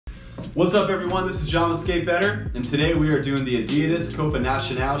What's up everyone, this is John with Skate Better, and today we are doing the Adidas Copa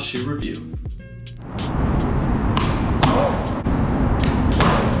Nationale shoe review.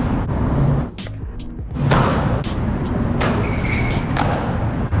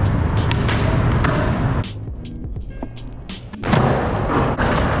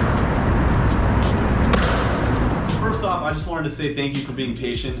 I just wanted to say thank you for being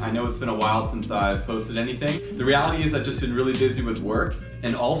patient. I know it's been a while since I've posted anything. The reality is I've just been really busy with work,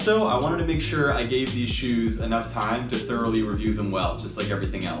 and also I wanted to make sure I gave these shoes enough time to thoroughly review them well, just like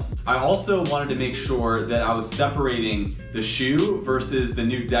everything else. I also wanted to make sure that I was separating the shoe versus the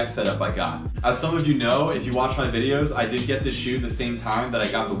new deck setup I got. As some of you know, if you watch my videos, I did get this shoe the same time that I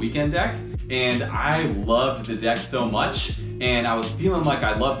got the weekend deck, and I loved the deck so much, and I was feeling like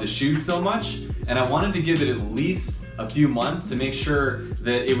I loved the shoe so much, and I wanted to give it at least a few months to make sure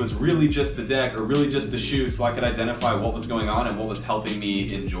that it was really just the deck or really just the shoe, so I could identify what was going on and what was helping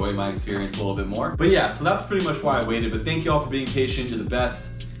me enjoy my experience a little bit more. But yeah, so that's pretty much why I waited, but thank you all for being patient, you're the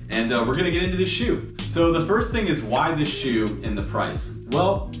best. And we're gonna get into this shoe. So the first thing is, why this shoe and the price?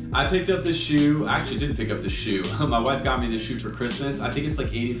 Well, I picked up this shoe, I actually didn't pick up this shoe. My wife got me this shoe for Christmas. I think it's like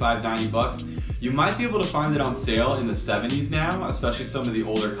 85, 90 bucks. You might be able to find it on sale in the 70s now, especially some of the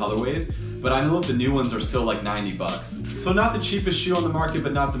older colorways, but I know that the new ones are still like 90 bucks. So not the cheapest shoe on the market,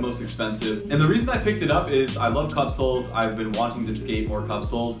 but not the most expensive. And the reason I picked it up is I love cup soles. I've been wanting to skate more cup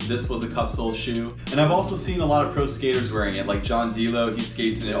soles. This was a cup sole shoe. And I've also seen a lot of pro skaters wearing it, like John D'Lo, he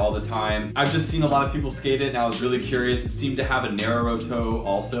skates in it all the time. I've just seen a lot of people skate it and I was really curious. It seemed to have a narrow toe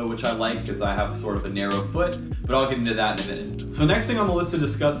also, which I like because I have sort of a narrow foot, but I'll get into that in a minute. So next thing on the list to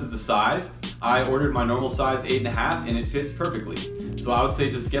discuss is the size. I ordered my normal size 8.5 and it fits perfectly. So I would say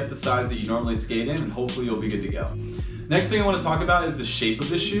just get the size that you normally skate in and hopefully you'll be good to go. Next thing I want to talk about is the shape of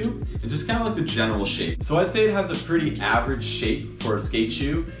the shoe and just kind of like the general shape. So I'd say it has a pretty average shape for a skate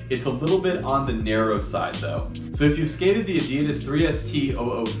shoe. It's a little bit on the narrow side though. So if you've skated the Adidas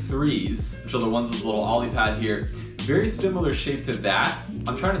 3ST003s, which are the ones with the little ollie pad here, very similar shape to that.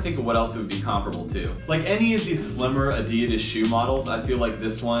 I'm trying to think of what else it would be comparable to. Like any of these slimmer Adidas shoe models, I feel like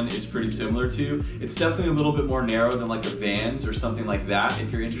this one is pretty similar to. It's definitely a little bit more narrow than like a Vans or something like that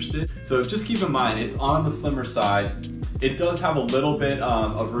if you're interested. So just keep in mind, it's on the slimmer side. It does have a little bit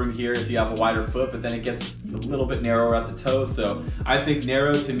of room here if you have a wider foot, but then it gets a little bit narrower at the toe. So I think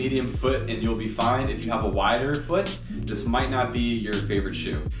narrow to medium foot and you'll be fine. If you have a wider foot, this might not be your favorite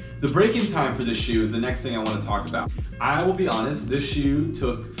shoe. The break-in time for this shoe is the next thing I want to talk about. I will be honest, this shoe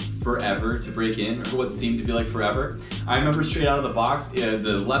took forever to break in, or what seemed to be like forever. I remember straight out of the box,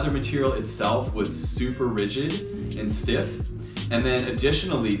 the leather material itself was super rigid and stiff. And then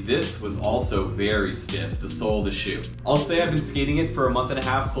additionally, this was also very stiff, the sole of the shoe. I'll say I've been skating it for a month and a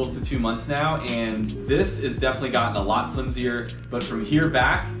half, close to 2 months now, and this has definitely gotten a lot flimsier, but from here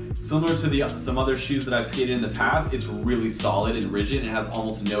back, similar to some other shoes that I've skated in the past, it's really solid and rigid and it has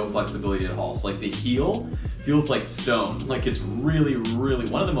almost no flexibility at all. So like the heel feels like stone. Like it's really, really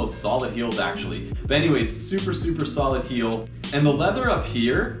one of the most solid heels actually. But anyways, super, super solid heel. And the leather up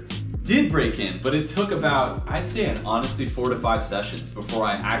here did break in, but it took about, I'd say honestly 4 to 5 sessions before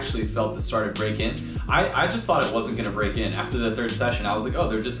I actually felt it started break in. I just thought it wasn't gonna break in. After the 3rd session, I was like, oh,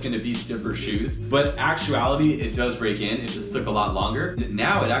 they're just gonna be stiffer shoes. But actuality, it does break in. It just took a lot longer.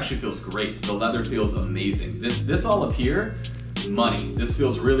 Now it actually feels great. The leather feels amazing. This all up here, money. This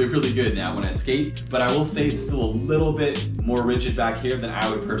feels really, really good now when I skate, but I will say it's still a little bit more rigid back here than I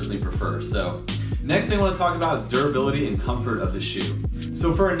would personally prefer. So next thing I want to talk about is durability and comfort of the shoe.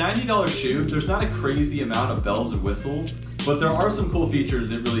 So for a $90 shoe, there's not a crazy amount of bells and whistles, but there are some cool features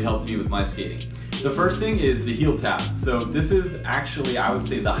that really helped me with my skating. The first thing is the heel tab. So this is actually, I would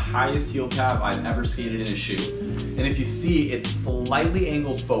say, the highest heel tab I've ever skated in a shoe. And if you see, it's slightly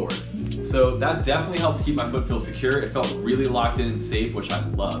angled forward. So that definitely helped to keep my foot feel secure. It felt really locked in and safe, which I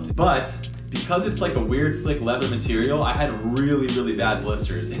loved. But because it's like a weird slick leather material, I had really, really bad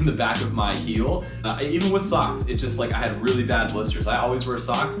blisters in the back of my heel. Even with socks, it just like I had really bad blisters. I always wear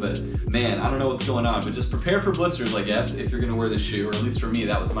socks, but man, I don't know what's going on. But just prepare for blisters, I guess, if you're gonna wear this shoe, or at least for me,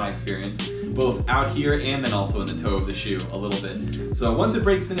 that was my experience. Both out here and then also in the toe of the shoe a little bit. So once it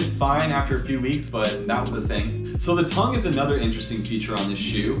breaks in, it's fine after a few weeks, but that was the thing. So the tongue is another interesting feature on this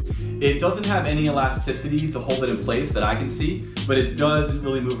shoe. It doesn't have any elasticity to hold it in place that I can see, but it doesn't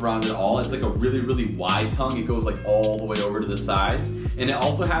really move around at all. It's like a really, really wide tongue. It goes like all the way over to the sides. And it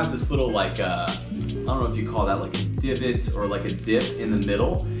also has this little like, I don't know if you call that like a divot or like a dip in the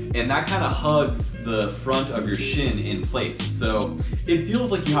middle. And that kind of hugs the front of your shin in place. So it feels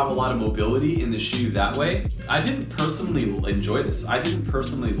like you have a lot of mobility in the shoe that way. I didn't personally enjoy this. I didn't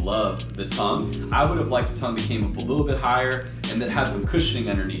personally love the tongue. I would have liked a tongue that came up a little bit higher and that has some cushioning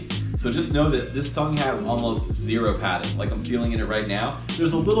underneath. So just know that this tongue has almost zero padding. Like I'm feeling it right now.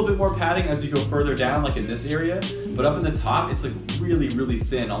 There's a little bit more padding as you go further down, like in this area, but up in the top, it's like really, really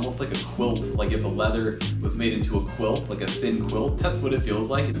thin, almost like a quilt. Like if a leather was made into a quilt, like a thin quilt, that's what it feels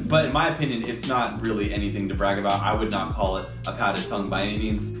like. But in my opinion, it's not really anything to brag about. I would not call it a padded tongue by any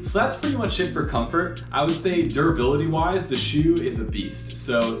means. So that's pretty much it for comfort. I would say durability-wise, the shoe is a beast.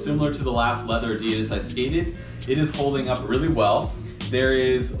 So similar to the last leather Adidas I skated, it is holding up really well. There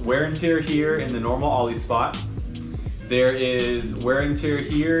is wear and tear here in the normal ollie spot. There is wear and tear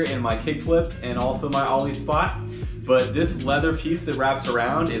here in my kickflip and also my ollie spot. But this leather piece that wraps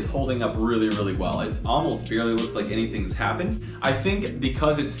around is holding up really, really well. It almost barely looks like anything's happened. I think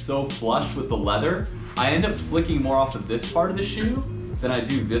because it's so flush with the leather, I end up flicking more off of this part of the shoe than I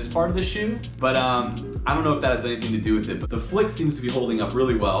do this part of the shoe. But I don't know if that has anything to do with it, but the flick seems to be holding up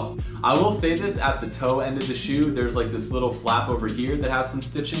really well. I will say this, at the toe end of the shoe, there's like this little flap over here that has some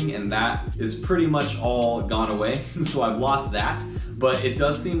stitching, and that is pretty much all gone away. So I've lost that. But it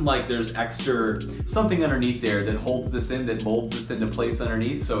does seem like there's extra something underneath there that holds this in, that molds this into place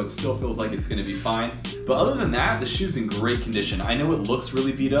underneath, so it still feels like it's gonna be fine. But other than that, the shoe's in great condition. I know it looks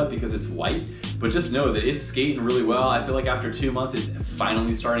really beat up because it's white, but just know that it's skating really well. I feel like after 2 months, it's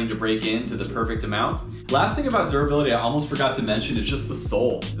finally starting to break into the perfect amount. Last thing about durability I almost forgot to mention is just the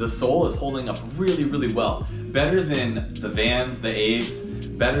sole. The sole is holding up really, really well. Better than the Vans, the Aves,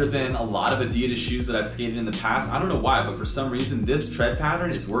 better than a lot of Adidas shoes that I've skated in the past. I don't know why, but for some reason this tread pattern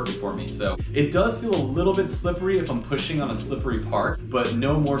is working for me. So it does feel a little bit slippery if I'm pushing on a slippery part, but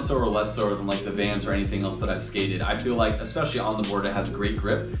no more so or less so than like the Vans or anything else that I've skated. I feel like, especially on the board, it has great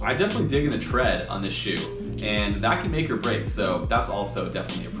grip. I definitely dig in the tread on this shoe, and that can make or break, so that's also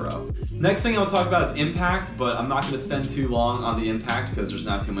definitely a pro. Next thing I want to talk about is impact, but I'm not going to spend too long on the impact because there's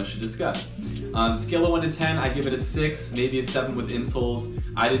not too much to discuss. Scale of 1 to 10, I give it a 6, maybe a 7 with insoles.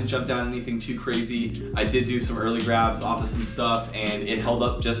 I didn't jump down anything too crazy. I did do some early grabs off of some stuff, and it held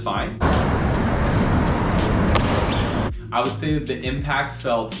up just fine. I would say that the impact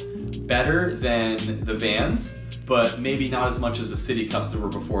felt better than the Vans, but maybe not as much as the City Cups that were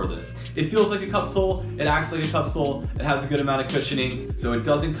before this. It feels like a cup sole, it acts like a cup sole, it has a good amount of cushioning, so it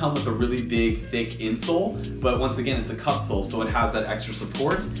doesn't come with a really big, thick insole, but once again, it's a cup sole, so it has that extra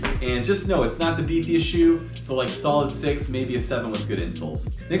support. And just know, it's not the beefiest shoe, so like solid 6, maybe a 7 with good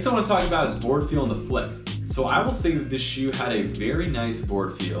insoles. Next I want to talk about is board feel and the flick. So I will say that this shoe had a very nice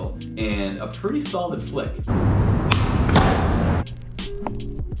board feel and a pretty solid flick.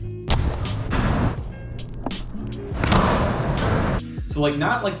 So like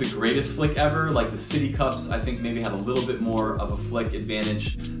not like the greatest flick ever, like the City Cups I think maybe had a little bit more of a flick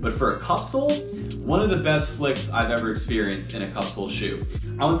advantage, but for a cup sole, one of the best flicks I've ever experienced in a cup sole shoe.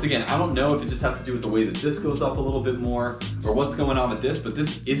 Once again, I don't know if it just has to do with the way that this goes up a little bit more or what's going on with this, but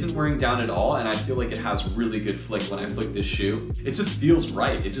this isn't wearing down at all, and I feel like it has really good flick when I flick this shoe. It just feels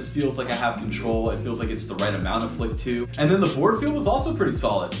right. It just feels like I have control. It feels like it's the right amount of flick too. And then the board feel was also pretty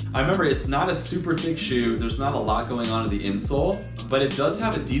solid. I remember it's not a super thick shoe. There's not a lot going on in the insole, but it does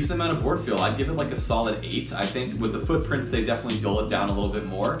have a decent amount of board feel. I'd give it like a solid 8. I think with the footprints, they definitely dull it down a little bit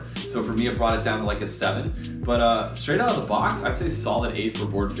more. So for me, it brought it down to like a 7. But straight out of the box, I'd say solid 8 for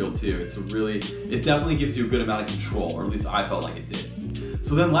board feel too. It definitely gives you a good amount of control, or at least I felt like it did.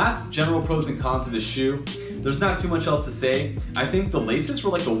 So then last general pros and cons of this shoe. There's not too much else to say. I think the laces were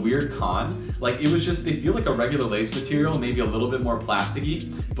like a weird con. Like it was just, they feel like a regular lace material, maybe a little bit more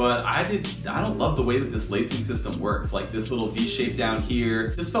plasticky, but I don't love the way that this lacing system works. Like this little V shape down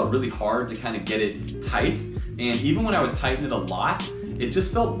here, just felt really hard to kind of get it tight. And even when I would tighten it a lot, it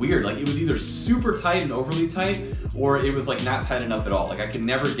just felt weird. Like it was either super tight and overly tight, or it was like not tight enough at all. Like I could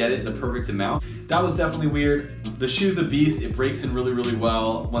never get it the perfect amount. That was definitely weird. The shoe's a beast. It breaks in really, really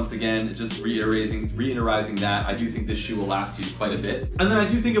well. Once again, just reiterizing that, I do think this shoe will last you quite a bit. And then I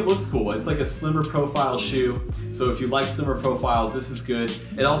do think it looks cool. It's like a slimmer profile shoe. So if you like slimmer profiles, this is good.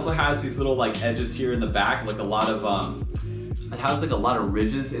 It also has these little like edges here in the back, like a lot of, it has like a lot of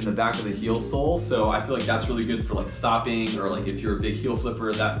ridges in the back of the heel sole, so I feel like that's really good for like stopping, or like if you're a big heel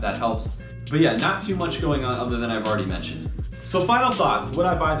flipper, that helps. But yeah, not too much going on other than I've already mentioned. So final thoughts, would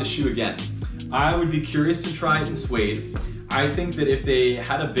I buy the shoe again? I would be curious to try it in suede. I think that if they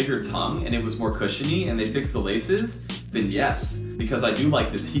had a bigger tongue and it was more cushiony and they fixed the laces, then yes, because I do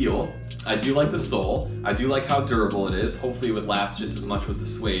like this heel, I do like the sole, I do like how durable it is. Hopefully it would last just as much with the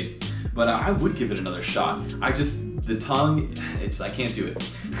suede. but I would give it another shot. The tongue, I can't do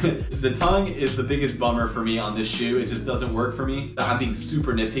it. The tongue is the biggest bummer for me on this shoe. It just doesn't work for me. I'm being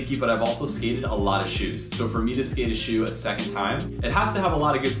super nitpicky, but I've also skated a lot of shoes. So for me to skate a shoe a second time, it has to have a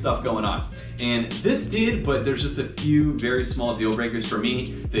lot of good stuff going on. And this did, but there's just a few very small deal breakers for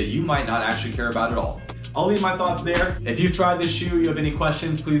me that you might not actually care about at all. I'll leave my thoughts there. If you've tried this shoe, you have any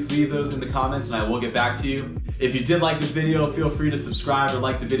questions, please leave those in the comments and I will get back to you. If you did like this video, feel free to subscribe or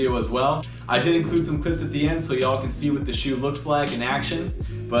like the video as well. I did include some clips at the end so y'all can see what the shoe looks like in action,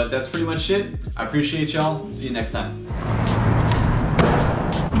 but that's pretty much it. I appreciate y'all. See you next time.